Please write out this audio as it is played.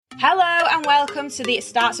Hello and welcome to the It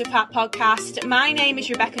Starts With Pat podcast. My name is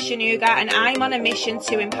Rebecca Shanuga and I'm on a mission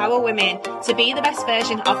to empower women to be the best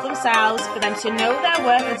version of themselves, for them to know their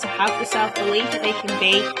worth and to have the self-belief that they can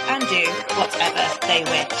be and do whatever they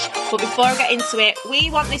wish. But before I get into it,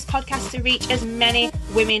 we want this podcast to reach as many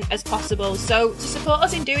women as possible. So to support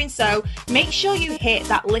us in doing so, make sure you hit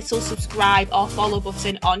that little subscribe or follow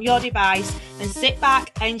button on your device and sit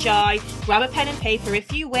back, enjoy, grab a pen and paper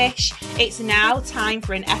if you wish. It's now time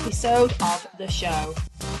for an episode of the show.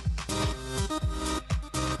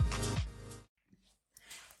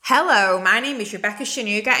 Hello, my name is Rebecca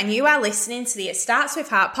Shanuga and you are listening to the It Starts With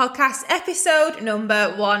Heart podcast, episode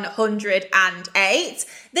number 108.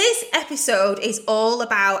 This episode is all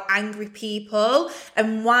about angry people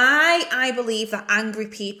and why I believe that angry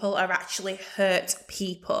people are actually hurt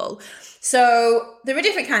people. So there are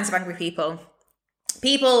different kinds of angry people.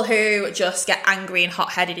 People who just get angry and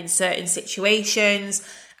hot-headed in certain situations.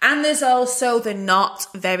 And there's also the not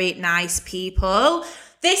very nice people.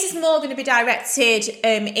 This is more going to be directed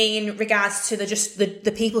in regards to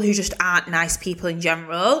the people who just aren't nice people in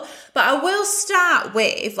general. But I will start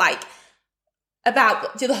with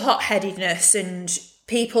about the hot-headedness and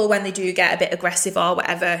people when they do get a bit aggressive or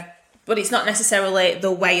whatever. But it's not necessarily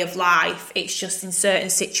the way of life. It's just in certain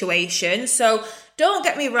situations. So don't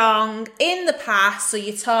get me wrong, in the past, so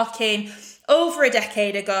you're talking over a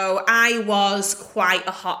decade ago, I was quite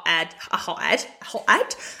a hothead.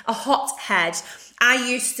 I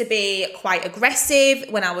used to be quite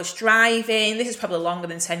aggressive when I was driving. This is probably longer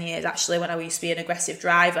than 10 years, actually, when I used to be an aggressive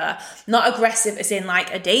driver. Not aggressive as in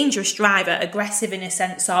like a dangerous driver, aggressive in a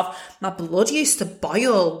sense of my blood used to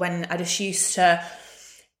boil when I just used to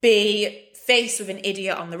be faced with an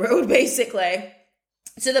idiot on the road, basically.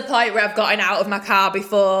 To the point where I've gotten out of my car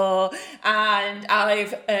before and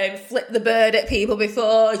I've flipped the bird at people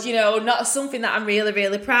before, not something that I'm really,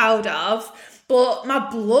 really proud of. But my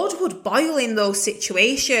blood would boil in those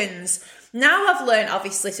situations. Now I've learned,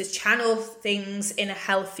 obviously, to channel things in a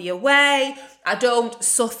healthier way. I don't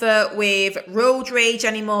suffer with road rage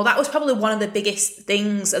anymore. That was probably one of the biggest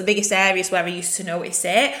things, the biggest areas where I used to notice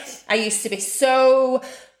it. I used to be so,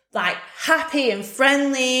 happy and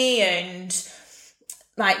friendly and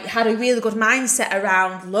had a really good mindset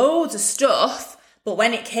around loads of stuff, but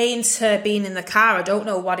when it came to being in the car, I don't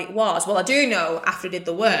know what it was. Well, I do know after I did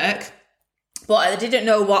the work, but I didn't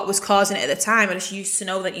know what was causing it at the time. I just used to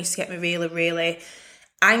know that it used to get me really, really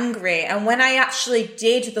angry. And when I actually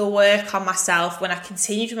did the work on myself, when I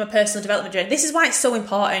continued with my personal development journey, this is why it's so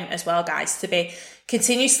important as well, guys, to be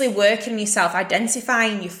continuously working on yourself,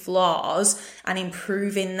 identifying your flaws and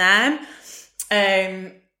improving them.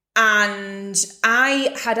 And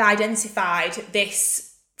I had identified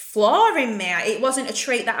this flaw in me. It wasn't a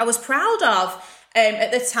trait that I was proud of.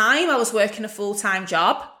 At the time, I was working a full-time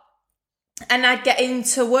job and I'd get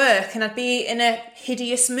into work and I'd be in a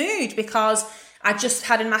hideous mood because I just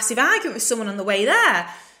had a massive argument with someone on the way there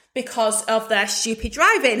because of their stupid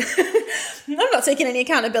driving. I'm not taking any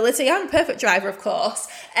accountability. I'm a perfect driver, of course.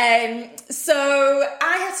 So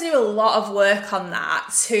I had to do a lot of work on that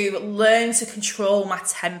to learn to control my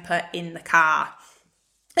temper in the car.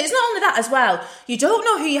 It's not only that as well. You don't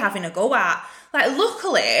know who you're having a go at.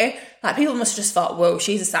 Luckily, people must have just thought, whoa,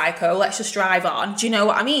 she's a psycho. Let's just drive on. Do you know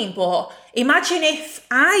what I mean? But imagine if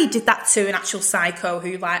I did that to an actual psycho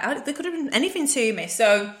who, they could have done anything to me.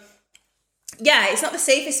 So yeah, it's not the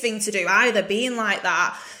safest thing to do either, being like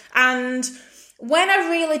that. And when I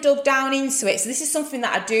really dug down into it, so this is something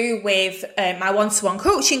that I do with my one-to-one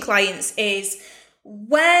coaching clients, is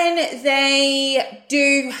when they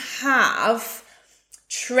do have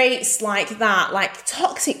traits like that, like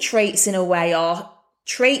toxic traits in a way, or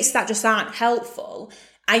traits that just aren't helpful,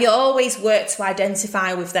 I always work to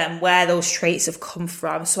identify with them where those traits have come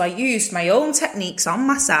from. So I used my own techniques on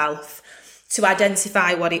myself to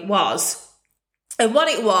identify what it was. And what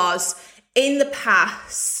it was, in the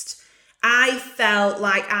past, I felt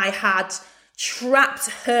like I had trapped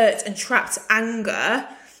hurt and trapped anger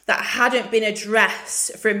that hadn't been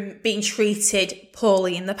addressed from being treated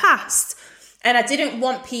poorly in the past. And I didn't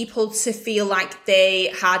want people to feel like they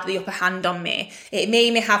had the upper hand on me. It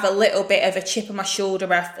made me have a little bit of a chip on my shoulder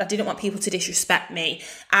where I didn't want people to disrespect me.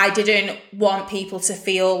 I didn't want people to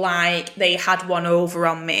feel like they had one over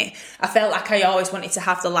on me. I felt like I always wanted to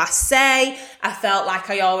have the last say. I felt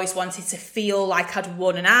like I always wanted to feel like I'd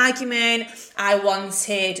won an argument. I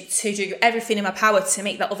wanted to do everything in my power to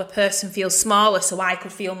make that other person feel smaller so I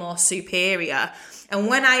could feel more superior. And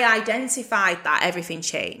when I identified that, everything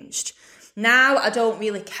changed. Now I don't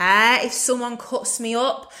really care if someone cuts me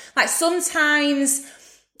up. Like sometimes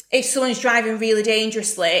if someone's driving really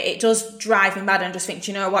dangerously, it does drive me mad and just think,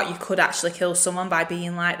 do you know what, you could actually kill someone by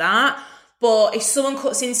being like that. But if someone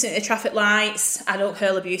cuts into the traffic lights, I don't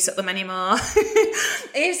hurl abuse at them anymore.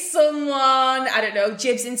 If someone, I don't know,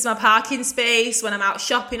 jibs into my parking space when I'm out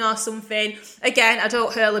shopping or something, again, I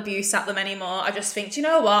don't hurl abuse at them anymore. I just think, do you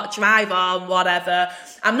know what, drive on, whatever.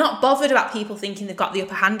 I'm not bothered about people thinking they've got the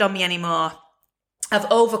upper hand on me anymore.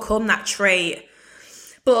 I've overcome that trait.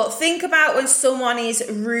 But think about when someone is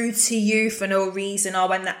rude to you for no reason, or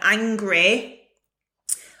when they're angry,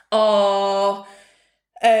 or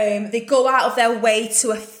they go out of their way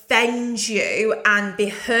to offend you and be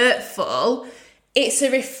hurtful. It's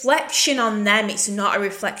a reflection on them. It's not a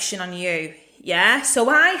reflection on you. Yeah. So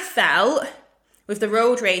I felt with the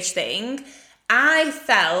road rage thing, I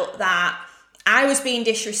felt that I was being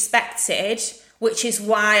disrespected, which is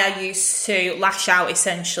why I used to lash out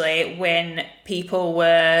essentially when people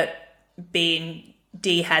were being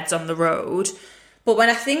D-heads on the road. But when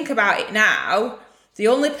I think about it now, the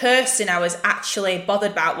only person I was actually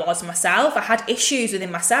bothered about was myself. I had issues within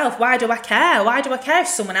myself. Why do I care? Why do I care if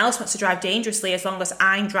someone else wants to drive dangerously as long as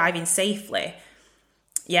I'm driving safely?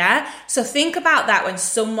 Yeah? So think about that when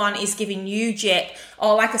someone is giving you jip,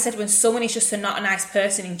 or like I said, when someone is just not a nice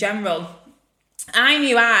person in general. I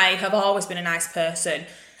knew I have always been a nice person.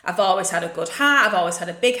 I've always had a good heart. I've always had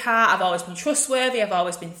a big heart. I've always been trustworthy. I've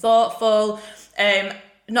always been thoughtful.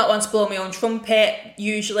 Not one to blow my own trumpet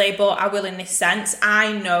usually, but I will in this sense.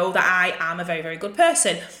 I know that I am a very, very good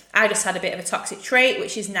person. I just had a bit of a toxic trait,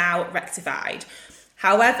 which is now rectified.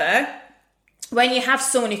 However, when you have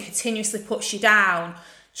someone who continuously puts you down,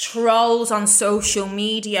 trolls on social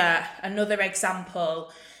media, another example,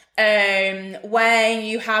 when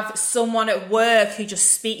you have someone at work who just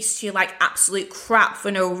speaks to you like absolute crap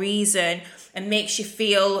for no reason and makes you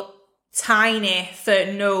feel tiny for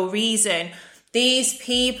no reason, these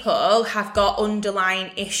people have got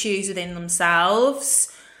underlying issues within themselves.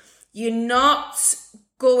 You're not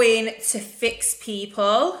going to fix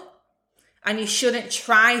people, and you shouldn't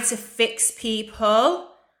try to fix people,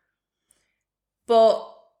 but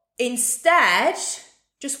instead,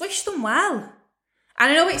 just wish them well. And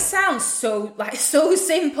I know it sounds so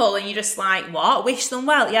simple, and you're just like, what? Wish them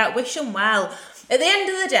well? Yeah, wish them well. At the end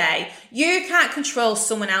of the day, you can't control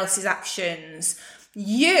someone else's actions.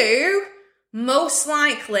 You most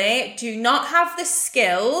likely do not have the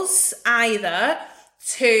skills either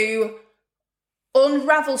to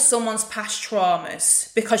unravel someone's past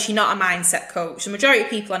traumas, because you're not a mindset coach. The majority of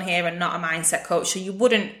people on here are not a mindset coach, so you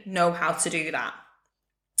wouldn't know how to do that.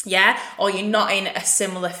 Yeah, or you're not in a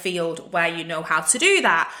similar field where you know how to do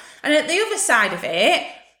that. And at the other side of it,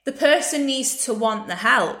 the person needs to want the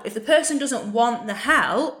help. If the person doesn't want the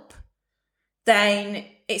help, then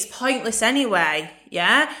it's pointless anyway.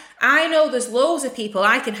 Yeah, I know there's loads of people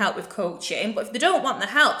I can help with coaching, but if they don't want the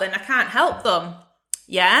help, then I can't help them.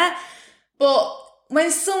 Yeah, but when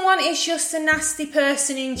someone is just a nasty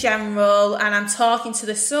person in general, and I'm talking to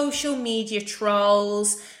the social media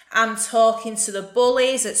trolls, I'm talking to the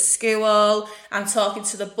bullies at school, I'm talking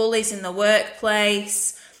to the bullies in the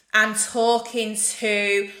workplace, I'm talking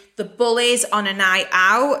to the bullies on a night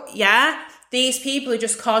out, yeah? These people who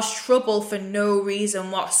just cause trouble for no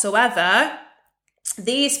reason whatsoever,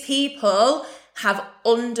 these people have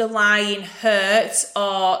underlying hurt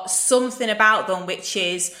or something about them which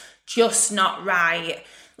is just not right.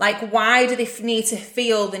 Like, why do they need to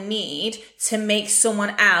feel the need to make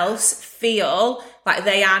someone else feel like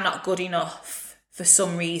they are not good enough for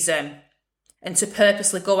some reason, and to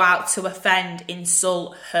purposely go out to offend,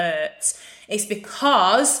 insult, hurt? It's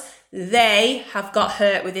because they have got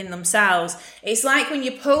hurt within themselves. It's like when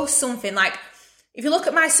you post something, like if you look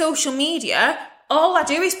at my social media, all I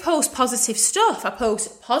do is post positive stuff. I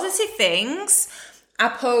post positive things, I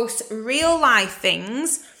post real life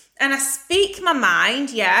things, and I speak my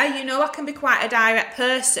mind. Yeah, you know, I can be quite a direct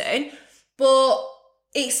person, but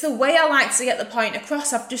it's the way I like to get the point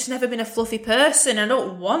across. I've just never been a fluffy person. I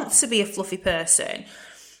don't want to be a fluffy person.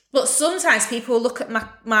 But sometimes people look at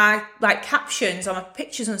my like captions on my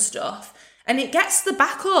pictures and stuff, and it gets the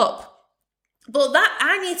back up. But that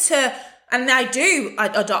I need to, and I do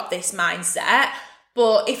adopt this mindset.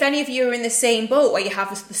 But if any of you are in the same boat where you have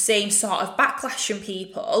the same sort of backlash from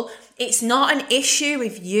people, it's not an issue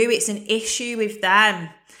with you, it's an issue with them.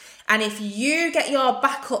 And if you get your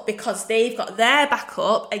back up because they've got their back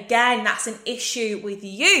up, again, that's an issue with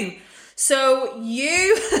you. So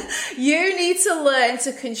you need to learn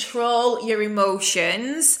to control your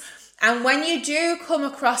emotions. And when you do come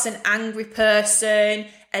across an angry person,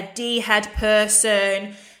 a D-head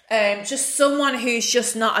person, just someone who's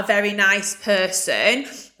just not a very nice person,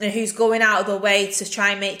 and who's going out of the way to try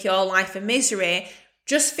and make your life a misery,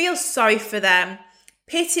 just feel sorry for them.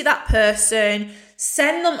 Pity that person.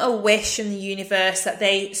 Send them a wish from the universe that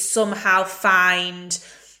they somehow find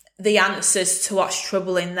the answers to what's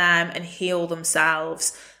troubling them and heal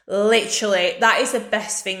themselves. Literally, that is the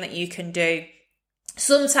best thing that you can do.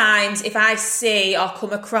 Sometimes if I see or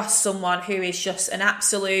come across someone who is just an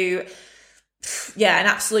absolute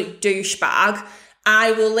douchebag,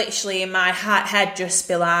 I will literally in my head just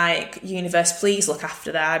be like, universe, please look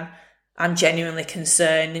after them. I'm genuinely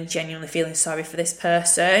concerned and genuinely feeling sorry for this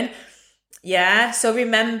person. Yeah, so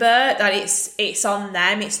remember that it's on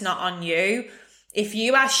them, it's not on you. If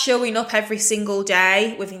you are showing up every single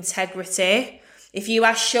day with integrity, if you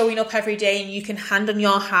are showing up every day and you can hand on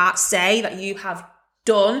your heart say that you have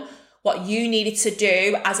done what you needed to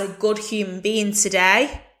do as a good human being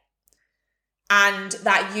today, and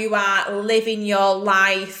that you are living your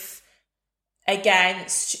life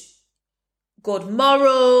against good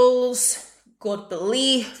morals, good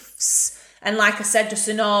beliefs, and like I said, just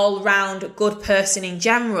an all-round good person in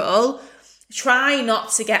general, try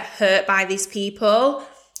not to get hurt by these people.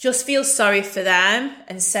 Just feel sorry for them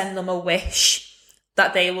and send them a wish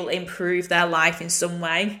that they will improve their life in some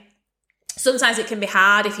way. Sometimes it can be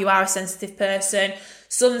hard if you are a sensitive person.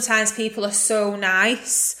 Sometimes people are so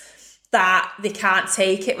nice that they can't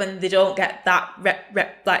take it when they don't get that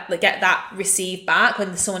get that received back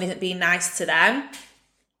when someone isn't being nice to them.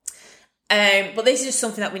 But this is just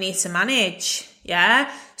something that we need to manage.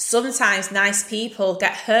 Yeah, sometimes nice people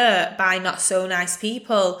get hurt by not so nice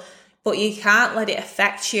people, but you can't let it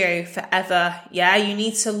affect you forever. Yeah, you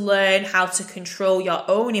need to learn how to control your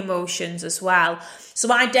own emotions as well.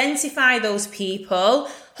 So identify those people.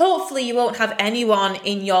 Hopefully you won't have anyone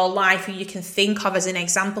in your life who you can think of as an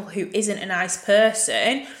example who isn't a nice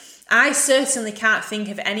person. I certainly can't think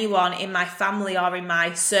of anyone in my family or in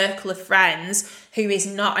my circle of friends who is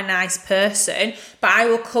not a nice person, but I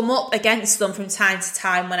will come up against them from time to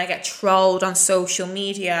time when I get trolled on social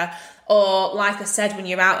media, or like I said, when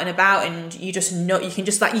you're out and about and you just know, you can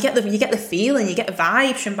just like, you get the feeling, you get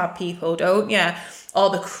vibes from bad people, don't you? Or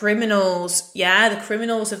the criminals, the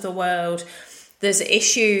criminals of the world. There's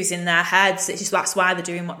issues in their heads. It's just, that's why they're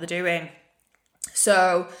doing what they're doing.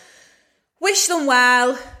 So wish them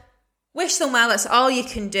well. Wish them well, that's all you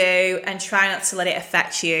can do, and try not to let it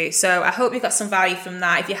affect you. So I hope you got some value from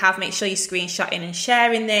that. If you have, make sure you're screenshotting and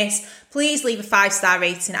sharing this. Please leave a 5-star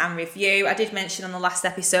rating and review. I did mention on the last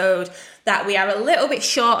episode that we are a little bit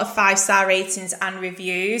short of 5-star ratings and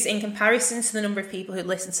reviews in comparison to the number of people who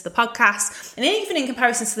listen to the podcast, and even in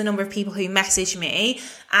comparison to the number of people who message me.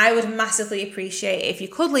 I would massively appreciate it if you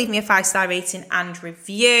could leave me a 5-star rating and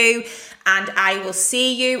review, and I will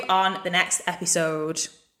see you on the next episode.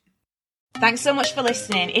 Thanks so much for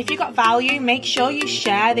listening. If you got value, make sure you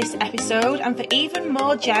share this episode, and for even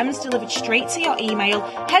more gems delivered straight to your email,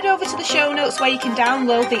 head over to the show notes where you can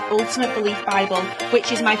download the Ultimate Belief Bible,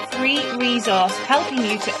 which is my free resource helping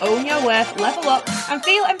you to own your worth, level up, and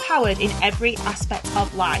feel empowered in every aspect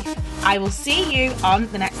of life. I will see you on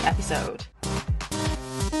the next episode.